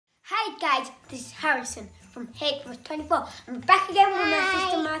Hi guys, this is Harrison from Hate24. I'm back again with my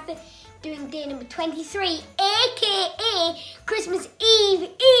sister Martha doing day number 23, aka Christmas Eve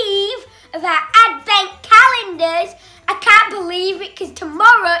of our Advent calendars. I can't believe it because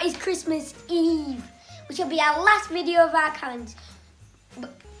tomorrow is Christmas Eve, which will be our last video of our calendars.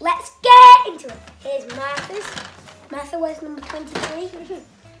 But let's get into it. Here's Martha's. Martha, where's number 23?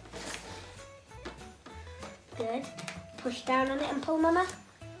 Good. Push down on it and pull, Mama.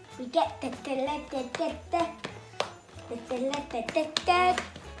 We get the hair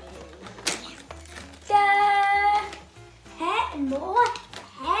and more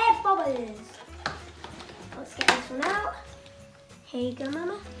hair bubbles. Let's get this one out. Here you go,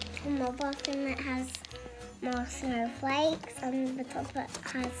 Mama. And the bottom it has more snowflakes, and the top it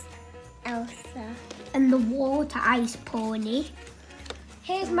has Elsa. And the water ice pony.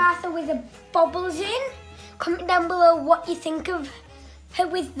 Here's Martha with the bubbles in. Comment down below what you think of her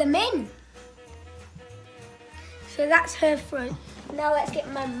with them in. So that's her front. Now let's get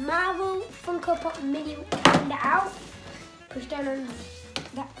my Marvel Funko Pop mini calendar out. Push down on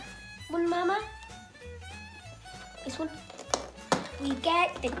that one, Mama. This one. We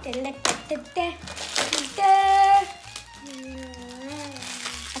get I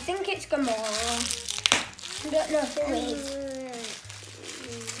think it's Gamora. I don't know if it is.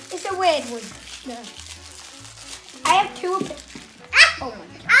 It's a weird one. No. I have two of it. Oh my God.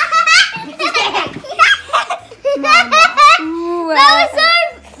 Mama.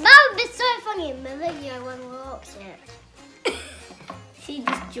 That would be so funny in the video when we watch it. She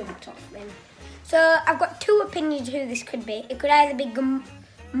just jumped off then. So I've got two opinions who this could be. It could either be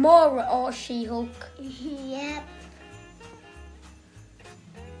Gamora or She-Hulk. Yep.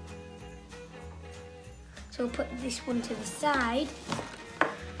 So we'll put this one to the side.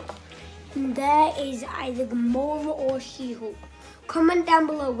 And there is either Gamora or She-Hulk. Comment down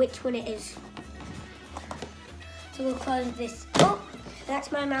below which one it is. So we'll close this up.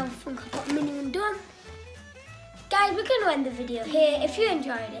 That's my Marvel Funko Pop mini one done. Guys, we're going to end the video here. If you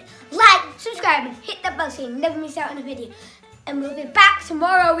enjoyed it, like, subscribe, and hit that bell so you never miss out on a video. And we'll be back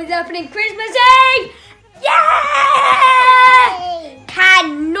tomorrow with opening Christmas Eve! Yay!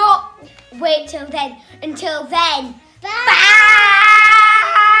 Cannot wait till then. Until then, bye!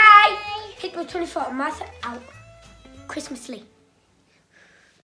 Hate24, Martha out. Christmasly.